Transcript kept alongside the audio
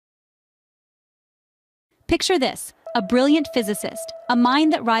Picture this: a brilliant physicist, a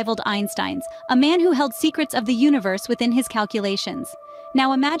mind that rivaled Einstein's, a man who held secrets of the universe within his calculations.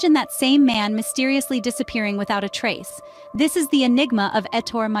 Now imagine that same man mysteriously disappearing without a trace. This is the enigma of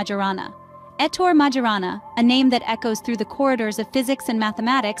Ettore Majorana. Ettore Majorana, a name that echoes through the corridors of physics and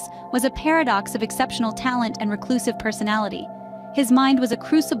mathematics, was a paradox of exceptional talent and reclusive personality. His mind was a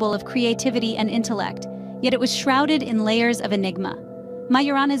crucible of creativity and intellect, yet it was shrouded in layers of enigma.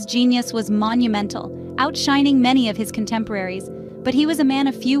 Majorana's genius was monumental, outshining many of his contemporaries, but he was a man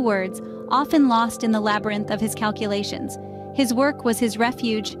of few words, often lost in the labyrinth of his calculations. His work was his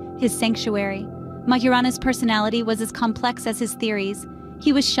refuge, his sanctuary. Majorana's personality was as complex as his theories.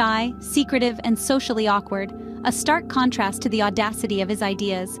 He was shy, secretive, and socially awkward, a stark contrast to the audacity of his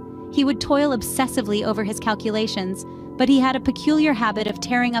ideas. He would toil obsessively over his calculations, but he had a peculiar habit of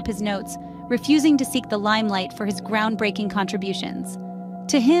tearing up his notes, refusing to seek the limelight for his groundbreaking contributions.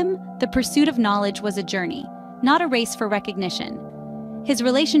 To him, the pursuit of knowledge was a journey, not a race for recognition. His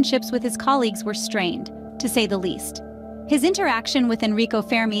relationships with his colleagues were strained, to say the least. His interaction with Enrico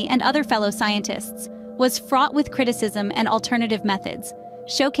Fermi and other fellow scientists was fraught with criticism and alternative methods,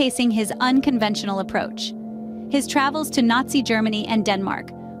 showcasing his unconventional approach. His travels to Nazi Germany and Denmark,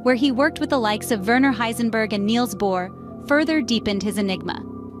 where he worked with the likes of Werner Heisenberg and Niels Bohr, further deepened his enigma.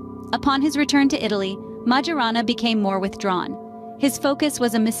 Upon his return to Italy, Majorana became more withdrawn. His focus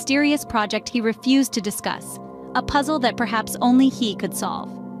was a mysterious project he refused to discuss, a puzzle that perhaps only he could solve.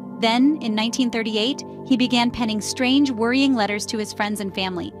 Then, in 1938, he began penning strange, worrying letters to his friends and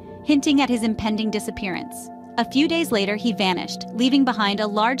family, hinting at his impending disappearance. A few days later, he vanished, leaving behind a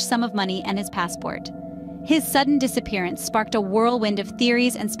large sum of money and his passport. His sudden disappearance sparked a whirlwind of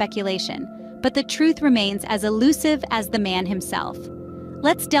theories and speculation, but the truth remains as elusive as the man himself.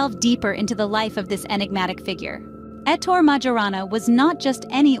 Let's delve deeper into the life of this enigmatic figure. Ettore Majorana was not just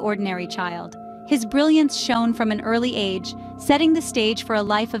any ordinary child. His brilliance shone from an early age, setting the stage for a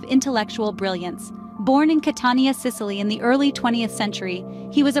life of intellectual brilliance. Born in Catania, Sicily in the early 20th century,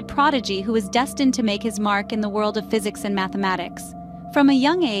 he was a prodigy who was destined to make his mark in the world of physics and mathematics. From a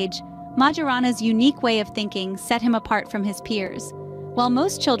young age, Majorana's unique way of thinking set him apart from his peers. While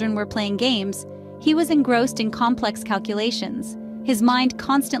most children were playing games, he was engrossed in complex calculations, his mind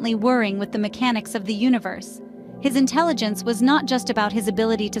constantly whirring with the mechanics of the universe. His intelligence was not just about his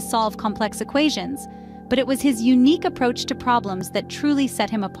ability to solve complex equations, but it was his unique approach to problems that truly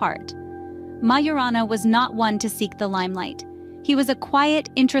set him apart. Majorana was not one to seek the limelight. He was a quiet,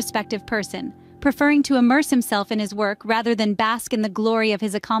 introspective person, preferring to immerse himself in his work rather than bask in the glory of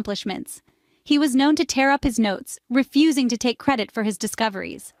his accomplishments. He was known to tear up his notes, refusing to take credit for his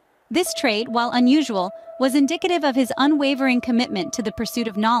discoveries. This trait, while unusual, was indicative of his unwavering commitment to the pursuit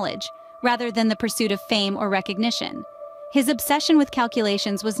of knowledge, rather than the pursuit of fame or recognition. His obsession with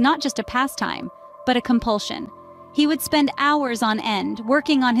calculations was not just a pastime, but a compulsion. He would spend hours on end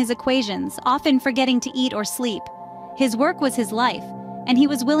working on his equations, often forgetting to eat or sleep. His work was his life, and he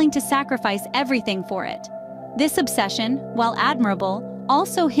was willing to sacrifice everything for it. This obsession, while admirable,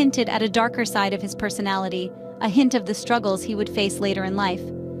 also hinted at a darker side of his personality, a hint of the struggles he would face later in life.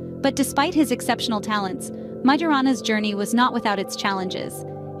 But despite his exceptional talents, Majorana's journey was not without its challenges.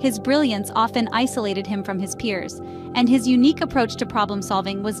 His brilliance often isolated him from his peers, and his unique approach to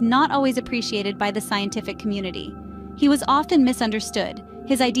problem-solving was not always appreciated by the scientific community. He was often misunderstood,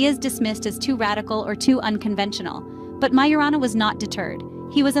 his ideas dismissed as too radical or too unconventional. But Majorana was not deterred.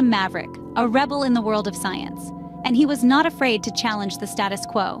 He was a maverick, a rebel in the world of science, and he was not afraid to challenge the status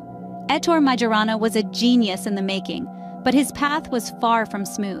quo. Ettore Majorana was a genius in the making, but his path was far from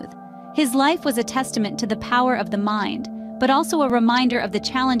smooth. His life was a testament to the power of the mind, but also a reminder of the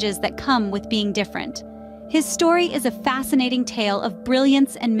challenges that come with being different. His story is a fascinating tale of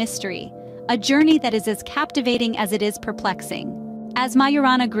brilliance and mystery, a journey that is as captivating as it is perplexing. As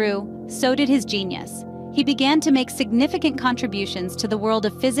Majorana grew, so did his genius. He began to make significant contributions to the world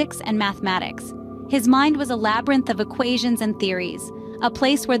of physics and mathematics. His mind was a labyrinth of equations and theories, a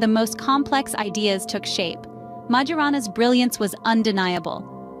place where the most complex ideas took shape. Majorana's brilliance was undeniable.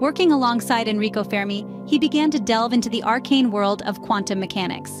 Working alongside Enrico Fermi, he began to delve into the arcane world of quantum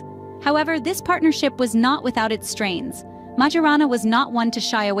mechanics. However, this partnership was not without its strains. Majorana was not one to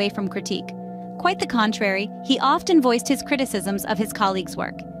shy away from critique. Quite the contrary, he often voiced his criticisms of his colleagues'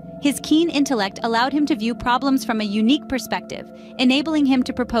 work. His keen intellect allowed him to view problems from a unique perspective, enabling him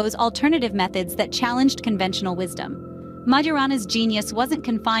to propose alternative methods that challenged conventional wisdom. Majorana's genius wasn't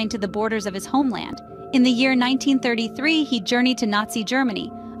confined to the borders of his homeland. In the year 1933, he journeyed to Nazi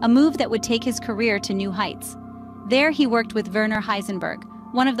Germany, a move that would take his career to new heights. There he worked with Werner Heisenberg,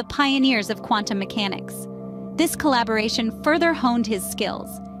 one of the pioneers of quantum mechanics. This collaboration further honed his skills.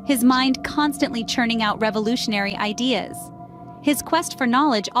 his mind constantly churning out revolutionary ideas. His quest for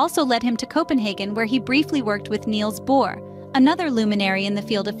knowledge also led him to Copenhagen, where he briefly worked with Niels Bohr, another luminary in the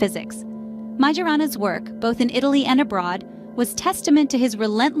field of physics. Majorana's work, both in Italy and abroad, was testament to his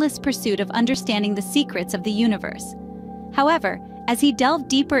relentless pursuit of understanding the secrets of the universe. However, as he delved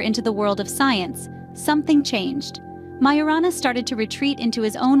deeper into the world of science, something changed. Majorana started to retreat into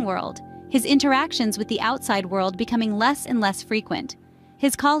his own world, his interactions with the outside world becoming less and less frequent.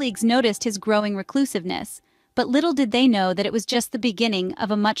 His colleagues noticed his growing reclusiveness, but little did they know that it was just the beginning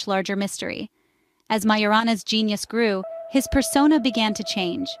of a much larger mystery. As Majorana's genius grew, his persona began to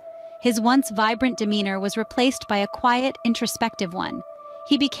change. His once vibrant demeanor was replaced by a quiet, introspective one.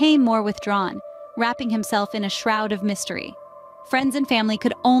 He became more withdrawn, wrapping himself in a shroud of mystery. Friends and family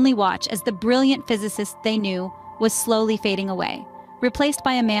could only watch as the brilliant physicist they knew was slowly fading away, replaced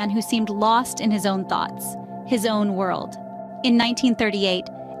by a man who seemed lost in his own thoughts, his own world. In 1938,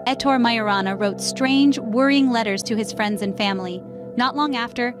 Ettore Majorana wrote strange, worrying letters to his friends and family. Not long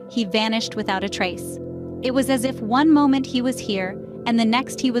after, he vanished without a trace. It was as if one moment he was here, and the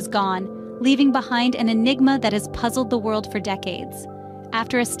next he was gone, leaving behind an enigma that has puzzled the world for decades.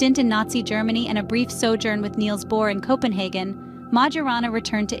 After a stint in Nazi Germany and a brief sojourn with Niels Bohr in Copenhagen, Majorana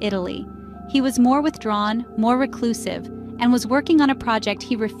returned to Italy. He was more withdrawn, more reclusive, and was working on a project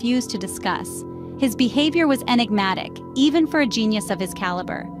he refused to discuss. His behavior was enigmatic, even for a genius of his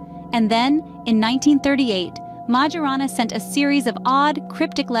caliber. And then, in 1938, Majorana sent a series of odd,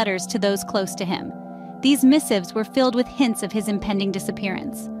 cryptic letters to those close to him. These missives were filled with hints of his impending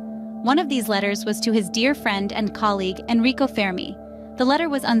disappearance. One of these letters was to his dear friend and colleague Enrico Fermi. The letter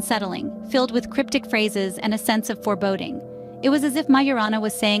was unsettling, filled with cryptic phrases and a sense of foreboding. It was as if Majorana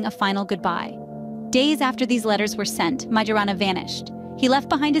was saying a final goodbye. Days after these letters were sent, Majorana vanished. He left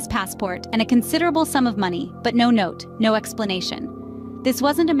behind his passport and a considerable sum of money, but no note, no explanation. This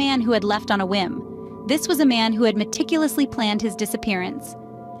wasn't a man who had left on a whim. This was a man who had meticulously planned his disappearance.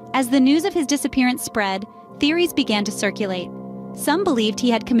 As the news of his disappearance spread, theories began to circulate. Some believed he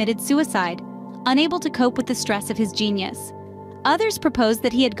had committed suicide, unable to cope with the stress of his genius. Others proposed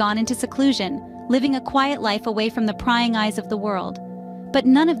that he had gone into seclusion, living a quiet life away from the prying eyes of the world. But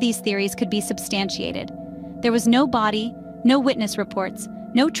none of these theories could be substantiated. There was no body, no witness reports,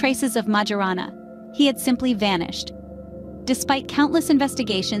 no traces of Majorana. He had simply vanished. Despite countless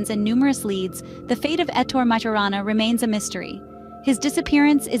investigations and numerous leads, the fate of Ettore Majorana remains a mystery. His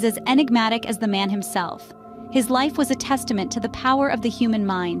disappearance is as enigmatic as the man himself. His life was a testament to the power of the human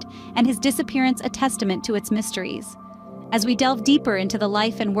mind, and his disappearance a testament to its mysteries. As we delve deeper into the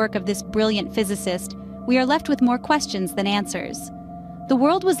life and work of this brilliant physicist, we are left with more questions than answers. The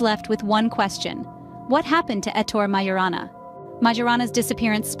world was left with one question: what happened to Ettore Majorana? Majorana's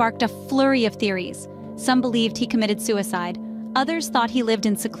disappearance sparked a flurry of theories. Some believed he committed suicide, others thought he lived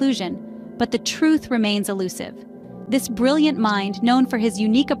in seclusion, but the truth remains elusive. This brilliant mind, known for his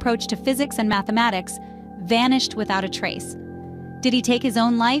unique approach to physics and mathematics, vanished without a trace. Did he take his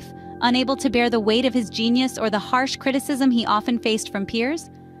own life, unable to bear the weight of his genius or the harsh criticism he often faced from peers?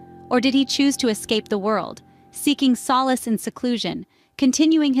 Or did he choose to escape the world, seeking solace in seclusion,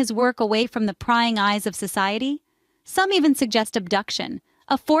 continuing his work away from the prying eyes of society? Some even suggest abduction,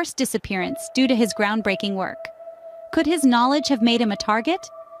 a forced disappearance due to his groundbreaking work. Could his knowledge have made him a target?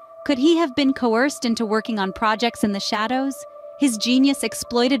 Could he have been coerced into working on projects in the shadows, his genius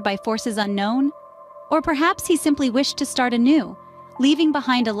exploited by forces unknown? Or perhaps he simply wished to start anew, leaving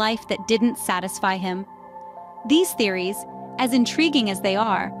behind a life that didn't satisfy him. These theories, as intriguing as they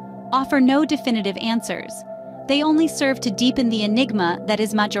are, offer no definitive answers. They only serve to deepen the enigma that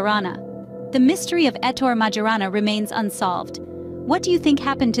is Majorana. The mystery of Ettore Majorana remains unsolved. What do you think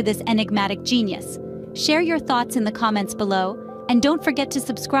happened to this enigmatic genius? Share your thoughts in the comments below, and don't forget to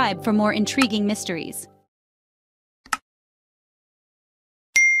subscribe for more intriguing mysteries.